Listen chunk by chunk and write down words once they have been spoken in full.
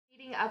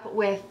up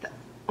with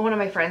one of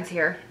my friends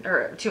here,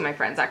 or two of my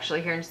friends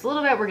actually here in just a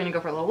little bit. We're gonna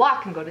go for a little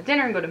walk and go to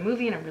dinner and go to a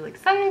movie, and I'm really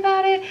excited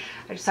about it.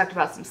 I just talked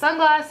about some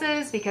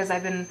sunglasses because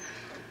I've been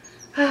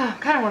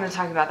kind of want to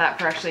talk about that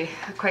for actually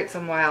quite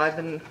some while. I've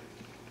been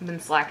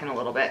slacking a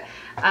little bit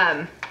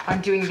on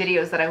doing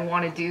videos that I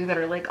want to do that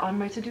are like on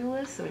my to-do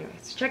list. So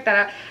anyways, check that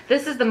out.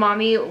 This is the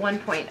Mommy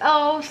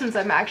 1.0. Since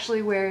I'm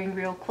actually wearing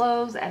real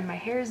clothes and my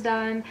hair's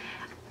done,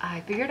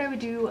 I figured I would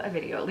do a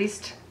video, at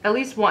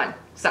least one.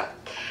 So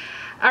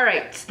all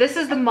right, this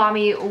is the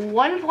Mommy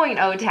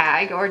 1.0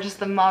 tag, or just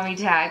the Mommy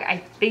tag.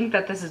 I think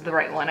that this is the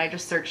right one. I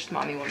just searched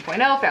Mommy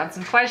 1.0, found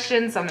some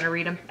questions, so I'm gonna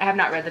read them. I have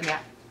not read them yet.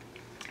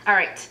 All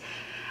right,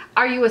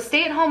 are you a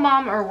stay-at-home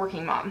mom or a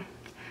working mom?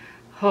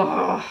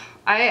 Oh,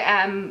 I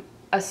am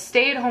a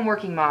stay-at-home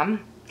working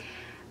mom.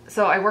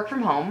 So I work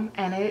from home,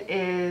 and it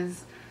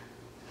is,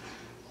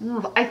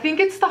 I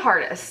think it's the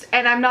hardest,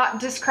 and I'm not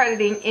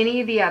discrediting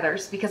any of the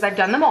others because I've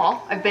done them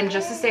all. I've been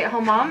just a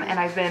stay-at-home mom, and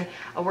I've been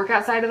a work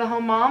outside of the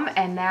home mom,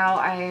 and now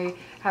I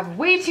have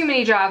way too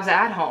many jobs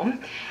at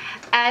home.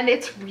 And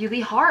it's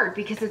really hard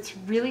because it's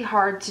really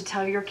hard to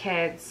tell your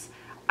kids,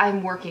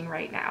 I'm working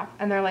right now.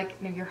 And they're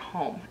like, no, you're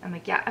home. I'm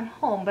like, yeah, I'm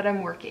home, but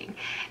I'm working.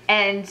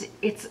 And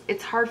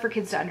it's hard for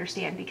kids to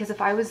understand because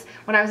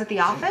when I was at the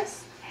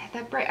office, I had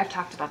that break. I've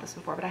talked about this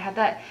before, but I had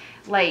that,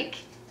 like,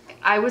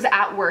 I was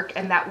at work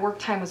and that work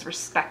time was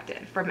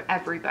respected from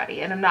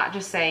everybody. And I'm not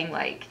just saying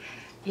like,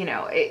 you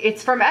know,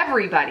 it's from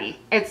everybody.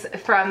 It's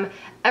from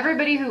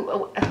everybody who,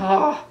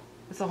 oh,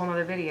 that's a whole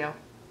nother video.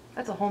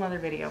 That's a whole nother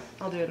video.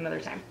 I'll do it another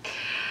time.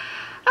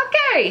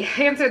 Okay,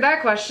 answered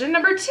that question.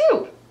 Number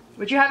 2,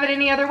 would you have it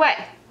any other way?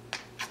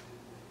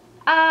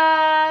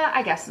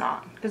 I guess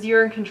not, because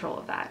you're in control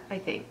of that, I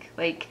think.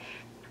 Like,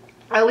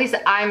 at least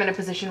I'm in a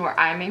position where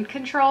I'm in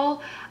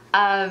control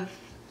of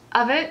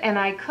it, and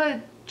I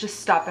could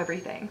just stop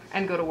everything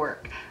and go to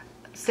work.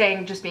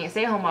 Just being a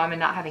stay-at-home mom and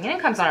not having an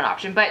income's not an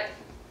option, but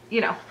you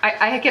know,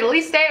 I could at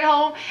least stay at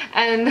home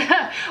and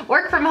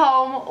work from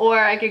home, or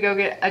I could go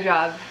get a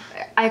job.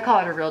 I call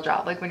it a real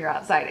job, like when you're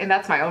outside, and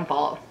that's my own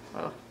fault.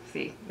 Oh,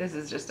 see, this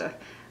is just a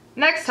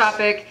next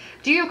topic.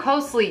 Do you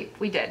co-sleep?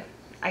 We did.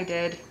 I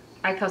did.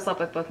 I co-slept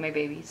with both my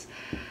babies.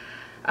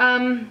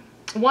 One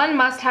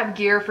must-have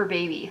gear for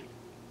baby.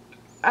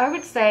 I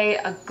would say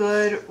a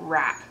good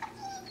wrap,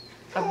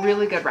 a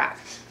really good wrap.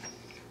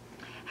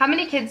 How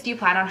many kids do you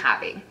plan on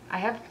having? I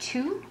have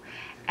 2,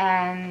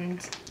 and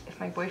if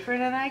my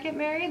boyfriend and I get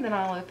married, then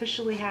I'll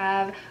officially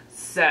have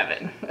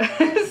 7.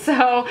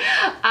 So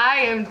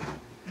I am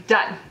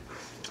done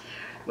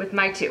with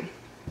my 2,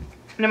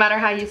 no matter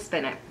how you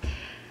spin it.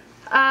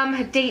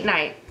 Date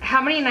night.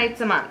 How many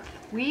nights a month?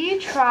 We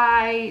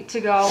try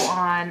to go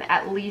on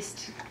at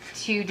least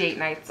 2 date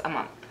nights a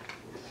month.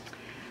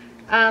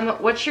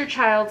 What's your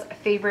child's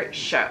favorite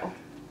show?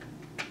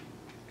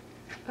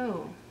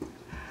 Oh,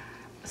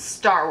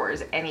 Star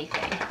Wars,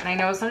 anything. And I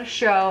know it's not a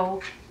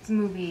show, it's a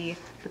movie,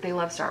 but they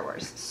love Star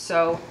Wars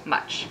so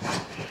much.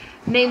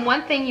 Name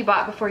one thing you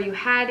bought before you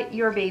had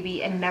your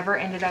baby and never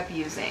ended up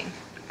using.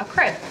 A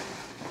crib.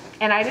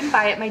 And I didn't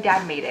buy it, my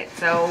dad made it.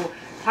 So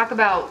talk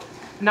about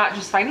not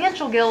just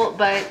financial guilt,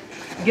 but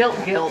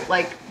guilt,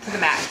 like to the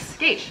max.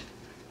 Gage.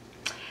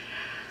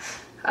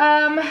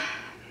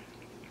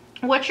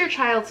 What's your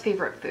child's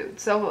favorite food?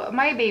 So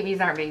my babies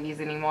aren't babies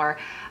anymore.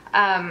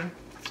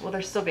 Well,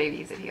 they're still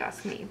babies if you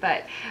ask me,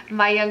 but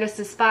my youngest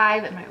is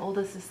 5 and my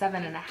oldest is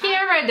 7.5.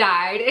 Camera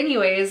died.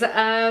 Anyways,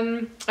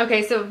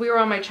 okay, so we were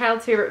on my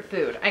child's favorite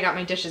food. I got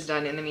my dishes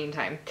done in the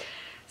meantime.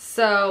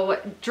 So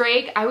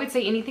Drake, I would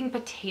say anything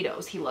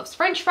potatoes. He loves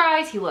French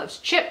fries, he loves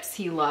chips,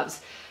 he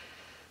loves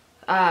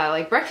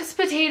like breakfast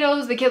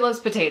potatoes. The kid loves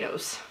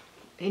potatoes.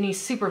 And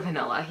he's super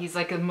vanilla. He's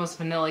like the most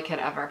vanilla kid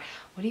ever.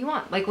 What do you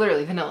want? Like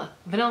literally vanilla.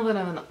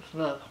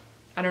 Vanilla.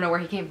 I don't know where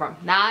he came from.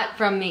 Not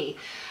from me.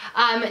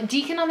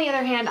 Deacon, on the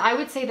other hand, I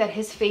would say that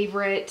his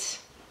favorite,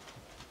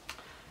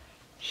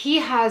 he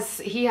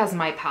has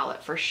my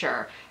palate for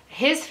sure.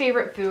 His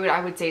favorite food,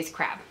 I would say, is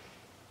crab.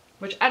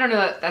 Which I don't know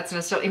that that's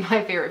necessarily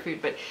my favorite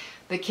food, but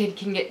the kid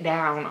can get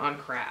down on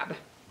crab,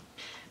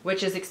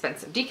 which is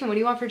expensive. Deacon, what do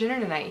you want for dinner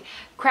tonight?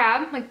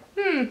 Crab? I'm like,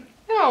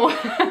 no.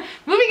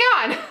 Moving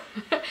on.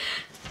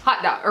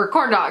 Hot dog, or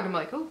corn dog. I'm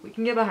like, oh, we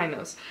can get behind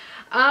those.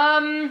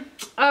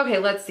 Okay,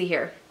 let's see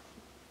here.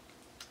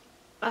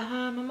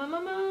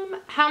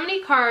 How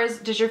many cars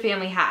does your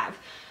family have?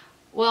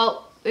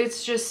 Well,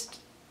 it's just,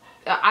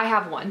 I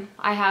have one.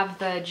 I have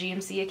the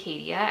GMC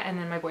Acadia, and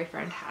then my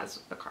boyfriend has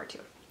a car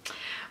too.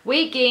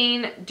 Weight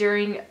gain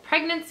during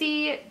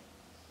pregnancy,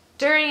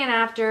 during and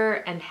after,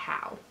 and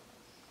how?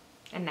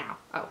 And now,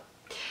 oh.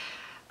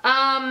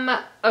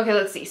 Okay,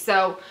 let's see.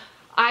 So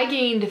I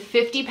gained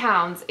 50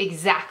 pounds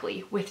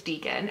exactly with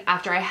Deacon.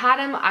 After I had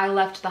him, I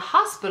left the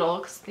hospital,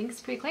 because thanks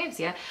to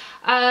preeclampsia,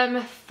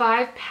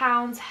 5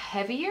 pounds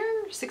heavier,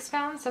 6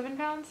 pounds, 7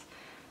 pounds?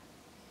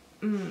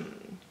 5,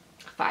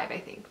 I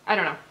think. I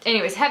don't know.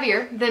 Anyways,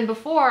 heavier than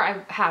before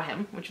I had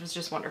him, which was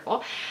just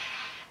wonderful.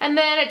 And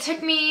then it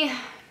took me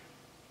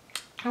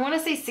I want to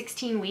say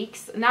 16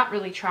 weeks, not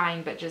really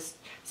trying, but just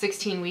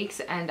 16 weeks.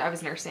 And I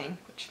was nursing,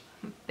 which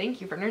thank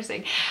you for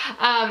nursing.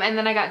 And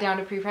then I got down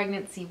to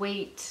pre-pregnancy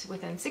weight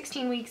within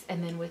 16 weeks.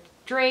 And then with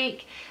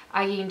Drake,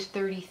 I gained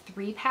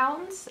 33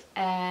 pounds.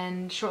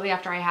 And shortly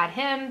after I had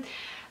him,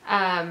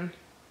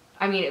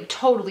 I mean, a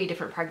totally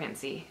different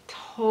pregnancy,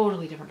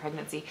 totally different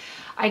pregnancy.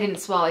 I didn't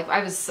swell. Like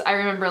I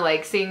remember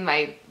like seeing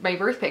my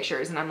birth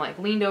pictures, and I'm like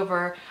leaned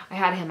over, I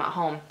had him at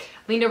home,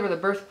 leaned over the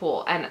birth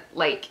pool, and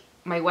like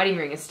my wedding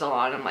ring is still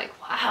on. I'm like,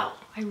 wow,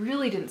 I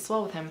really didn't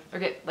swell with him or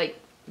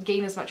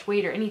gain as much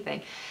weight or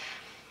anything.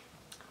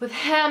 With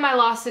him, I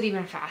lost it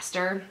even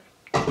faster.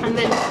 And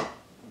then,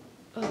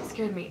 oh, it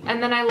scared me.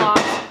 And then I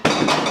lost,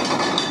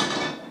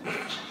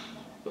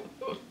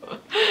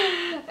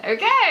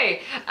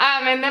 okay.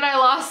 And then I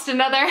lost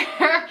another,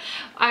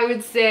 I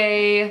would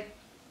say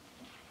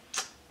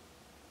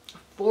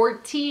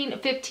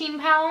 15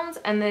 pounds.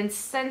 And then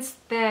since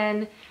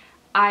then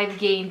I've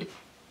gained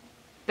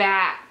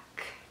back,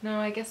 no,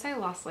 I guess I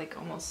lost like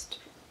almost,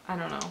 I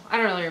don't know. I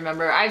don't really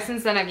remember.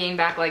 Since then I've gained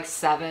back like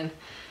 7.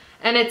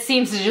 And it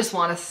seems to just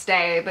want to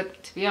stay,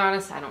 but to be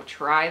honest, I don't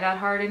try that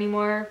hard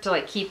anymore to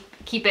like keep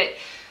it.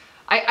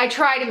 I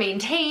try to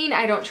maintain,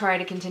 I don't try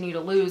to continue to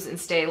lose and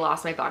stay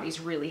lost. My body's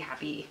really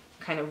happy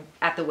kind of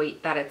at the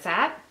weight that it's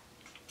at.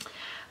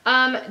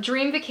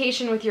 Dream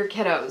vacation with your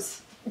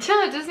kiddos.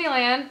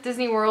 Disneyland,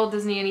 Disney World,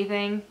 Disney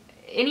anything,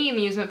 any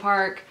amusement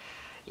park.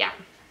 Yeah,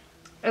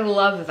 I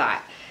love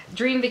that.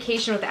 Dream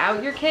vacation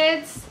without your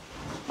kids.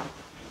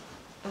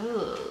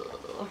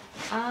 Ugh.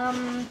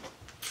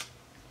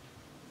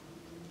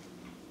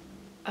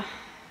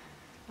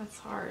 That's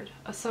hard.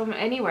 So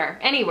anywhere,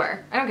 I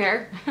don't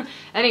care.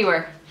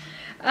 Anywhere.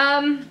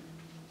 How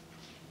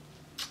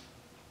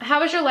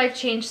has your life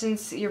changed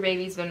since your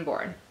baby's been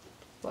born?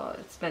 Well,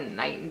 it's been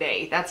night and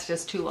day. That's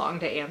just too long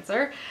to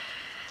answer.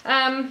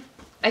 I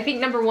think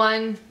number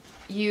 1,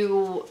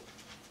 you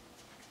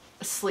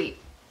sleep.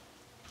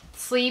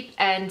 Sleep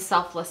and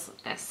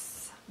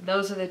selflessness.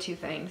 Those are the 2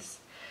 things.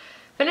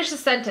 Finish the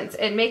sentence.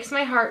 It makes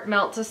my heart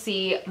melt to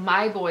see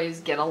my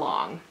boys get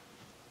along.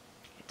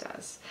 It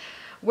does.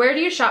 Where do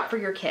you shop for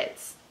your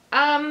kids?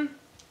 I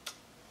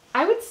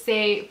would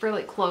say for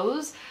like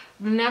clothes,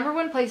 the number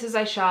 1 places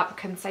I shop,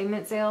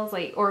 consignment sales,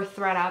 like, or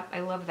ThredUp. I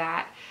love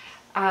that.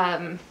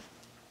 I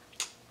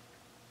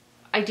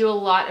do a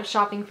lot of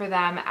shopping for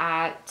them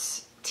at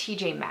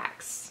TJ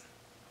Maxx.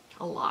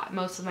 A lot.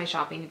 Most of my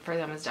shopping for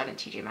them is done at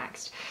TJ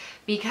Maxx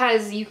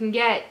because you can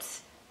get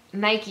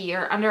Nike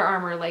or Under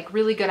Armour, like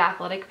really good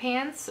athletic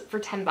pants for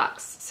 10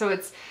 bucks. So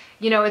it's,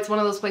 you know, it's one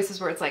of those places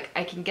where it's like,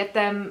 I can get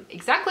them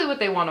exactly what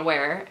they want to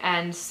wear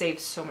and save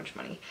so much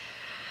money.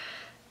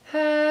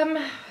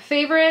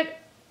 Favorite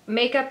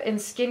makeup and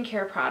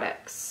skincare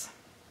products.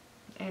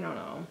 I don't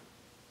know.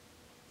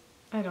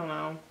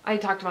 I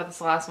talked about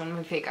this last one,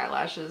 my fake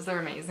eyelashes. They're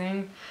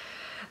amazing.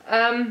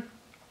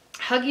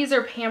 Huggies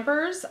or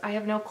Pampers? I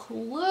have no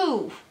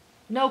clue.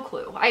 No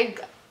clue.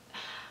 What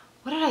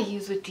did I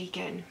use with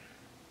Deacon?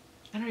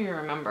 I don't even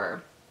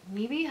remember.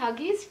 Maybe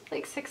Huggies for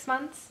like 6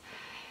 months.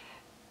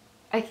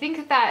 I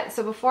think that,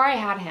 so before I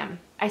had him,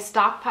 I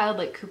stockpiled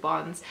like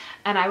coupons,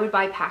 and I would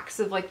buy packs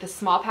of like the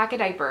small pack of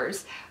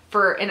diapers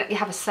and you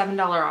have a $7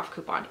 off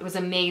coupon. It was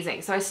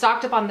amazing. So I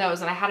stocked up on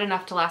those, and I had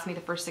enough to last me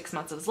the first 6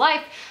 months of his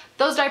life.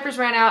 Those diapers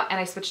ran out, and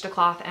I switched to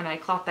cloth, and I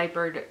cloth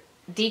diapered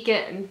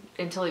Deacon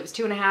until he was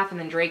 2.5, and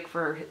then Drake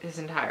for his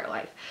entire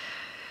life,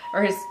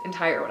 or his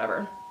entire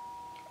whatever.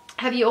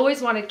 Have you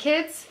always wanted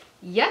kids?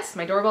 Yes,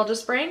 my doorbell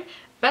just rang.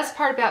 Best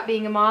part about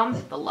being a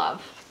mom, the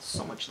love.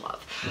 So much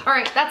love. All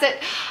right, that's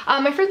it.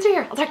 My friends are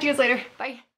here. I'll talk to you guys later. Bye.